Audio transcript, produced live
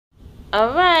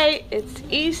Alright, it's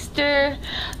Easter.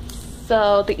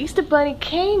 So the Easter bunny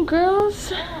came,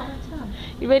 girls.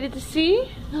 You ready to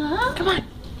see? Come on.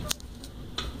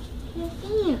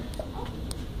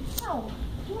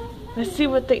 Let's see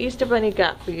what the Easter bunny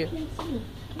got for you.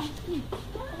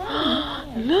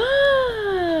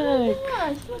 Look!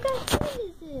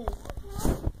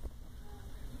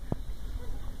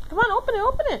 Come on,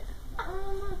 open it.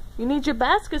 You need your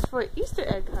baskets for Easter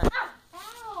egg hunt.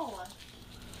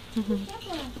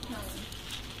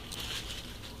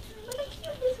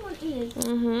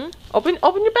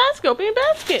 Open your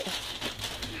basket.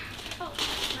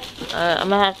 I'm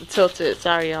gonna have to tilt it.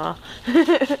 Sorry, y'all.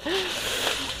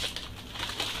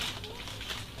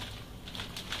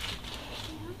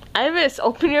 Iris,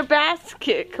 open your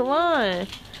basket. Come on.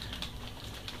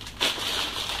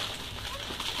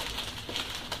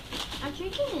 I'm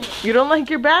drinking it. You don't like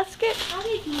your basket? How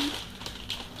did you?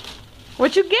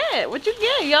 What you get?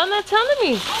 Y'all not telling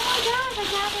me. Oh my gosh, I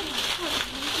got it.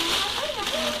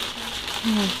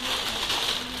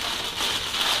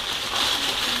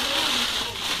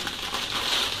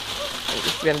 I'm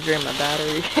just gonna drain my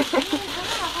battery.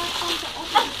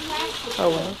 Oh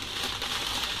well.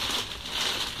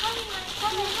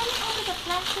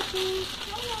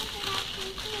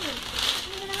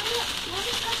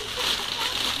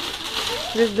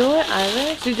 Just do it,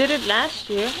 Iris. You did it last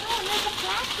year. No, there's a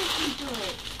plastic to do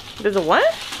it. There's a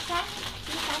what? Plastic.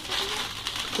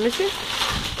 Let me see.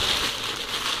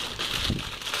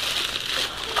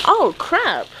 Oh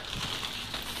crap.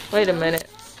 Wait a minute.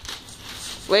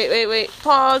 Wait.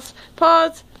 Pause.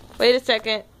 Wait a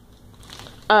second.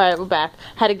 Alright, we're back.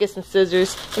 Had to get some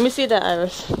scissors. Let me see that,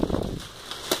 Iris.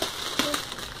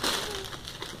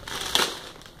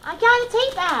 I got a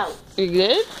tape out. You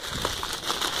good?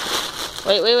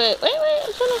 Wait.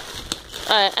 I'm trying to...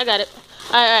 Alright, I got it.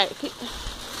 Alright.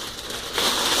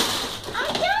 I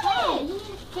got it. You need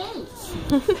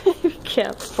a tape. Be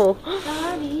careful.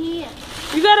 Sorry.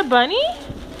 You got a bunny?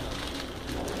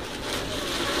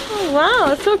 Oh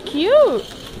wow, it's so cute.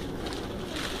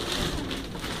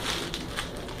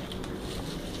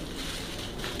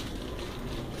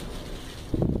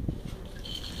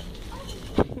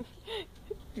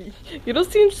 You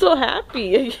don't seem so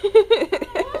happy.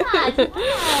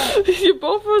 You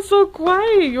both were so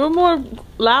quiet. You were more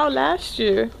loud last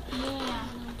year. Yeah.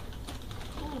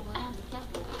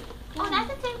 Oh, that's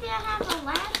the same thing I had from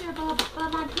last year,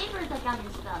 but my papers are got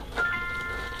and stuff.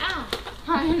 Ah,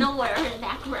 out of nowhere in the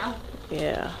background.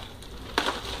 Yeah.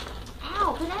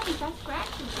 Ow, but that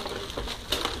scratching me.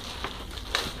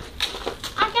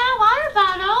 I got a water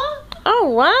bottle. Oh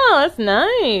wow, that's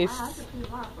nice. Wow, that's a pretty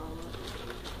water bottle.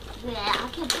 Yeah, I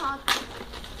can talk.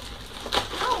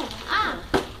 Oh,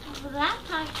 last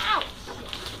time, ouch.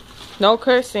 No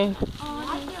cursing. Oh,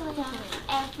 I feel like that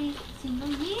every single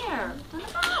year.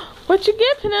 What you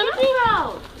get, Penelope?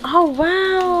 Oh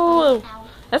wow.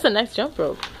 That's a nice jump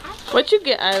rope. What you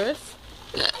get, Iris?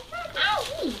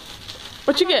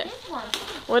 What you get?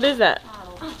 What is that?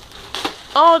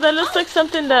 Oh, that looks like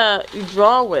something that you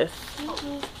draw with.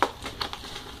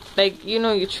 Like, you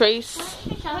know, you trace.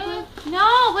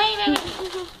 No, wait.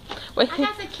 Wait. I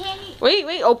got the candy.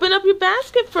 Wait, open up your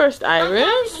basket first, Iris. I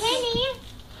got the candy.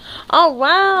 Oh,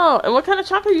 wow. And what kind of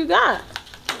chocolate you got?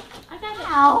 I got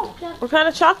the What kind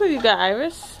of chocolate you got,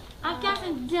 Iris? I got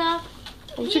the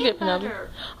What you get, Penelope?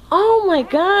 Oh, my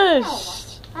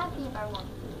gosh.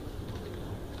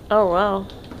 Oh, wow.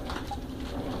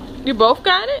 You both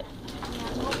got it?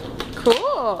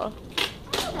 Cool.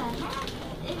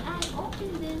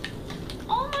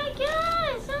 Oh my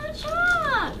god, some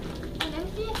chalk.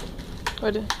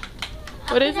 What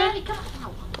is it?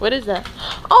 What is that?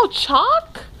 Oh,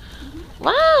 chalk?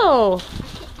 Wow.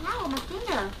 Ow, my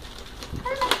finger.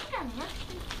 Hurt my finger, man.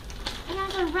 And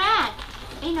there's a rat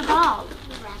in a ball.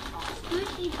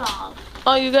 Squishy ball.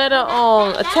 Oh, you got a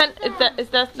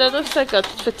that looks like a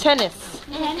for tennis.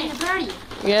 And a birdie.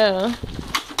 Yeah.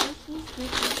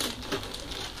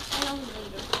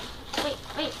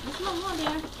 Wait, there's no more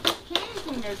there. Cannons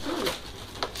in there too.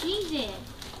 Jesus.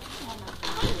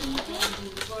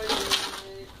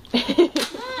 I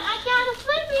got a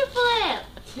flippy flip.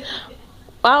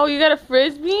 Wow, you got a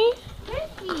frisbee?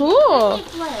 Frisbee. Cool. Flippy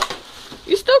flip.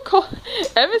 You still call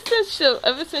ever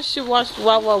since she watched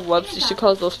Wild Wild Wubs, she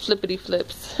calls those flippity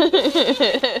flips. Oh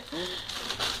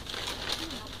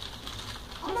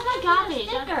my garbage.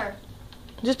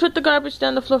 Just put the garbage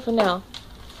down the floor for now.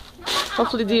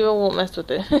 Hopefully Diva won't mess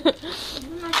with it.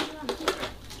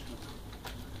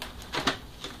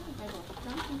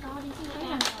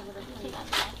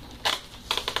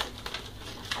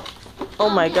 Oh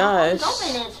my gosh.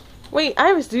 Wait,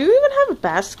 Iris, do you even have a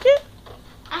basket?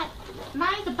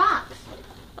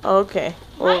 Okay.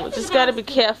 Well, just gotta be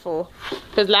careful.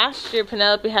 Because last year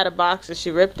Penelope had a box and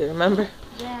she ripped it, remember?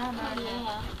 Yeah.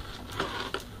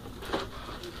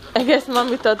 I guess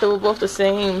Mommy thought they were both the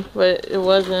same, but it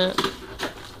wasn't.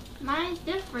 Mine's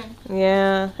different.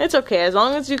 Yeah. It's okay, as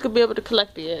long as you could be able to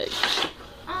collect the egg.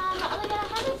 How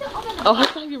many to open the Oh, I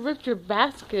thought you ripped your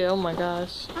basket. Oh my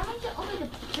gosh. How many to open the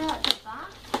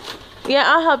box? Yeah,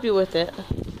 I'll help you with it.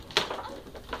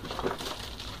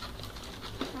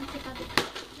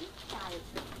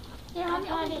 Here, look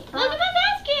at my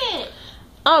basket.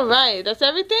 All right, that's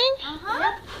everything.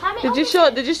 Did you show?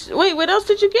 Wait? What else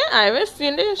did you get, Iris?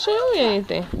 You didn't show me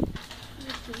anything.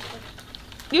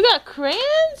 You got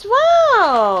crayons?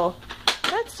 Wow,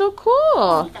 that's so cool.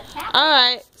 All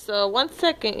right, so 1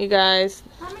 second, you guys.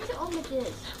 How many to open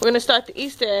this? We're gonna start the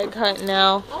Easter egg hunt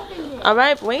now. Open it. All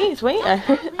right, wait,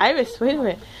 Iris, wait a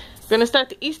minute. We're gonna start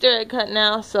the Easter egg hunt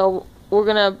now, so we're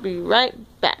gonna be right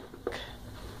back.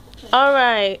 All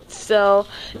right, so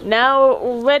now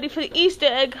we're ready for the Easter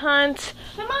egg hunt.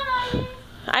 Come on,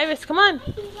 Iris, come on.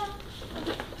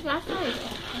 Iris.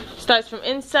 Starts from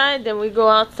inside, then we go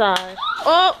outside.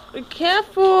 Oh, be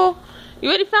careful. You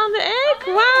already found the egg?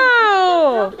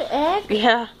 Wow. The egg?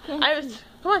 Yeah. Iris,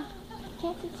 come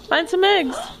on. Find some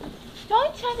eggs.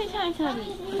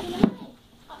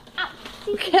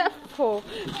 Be careful.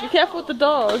 Be careful with the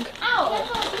dog. Ow.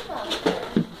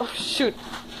 Oh, shoot.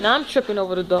 Now I'm tripping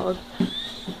over the dog.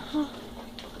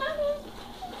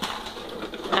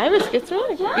 Iris, get some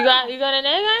egg. You got an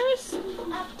egg, Iris?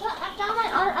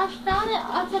 I found it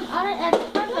on some other eggs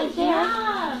right there.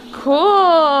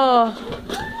 Cool.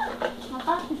 My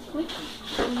box is squeaky.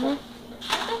 What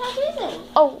the heck is it?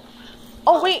 Oh,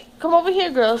 wait. Come over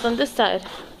here, girls, on this side.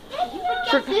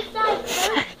 Get this side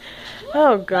first.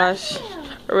 Oh, gosh.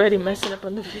 Already messing up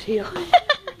on the video. How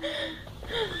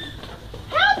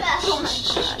the? Oh my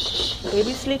gosh.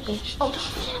 Baby's sleeping. Oh,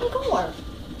 shut the door.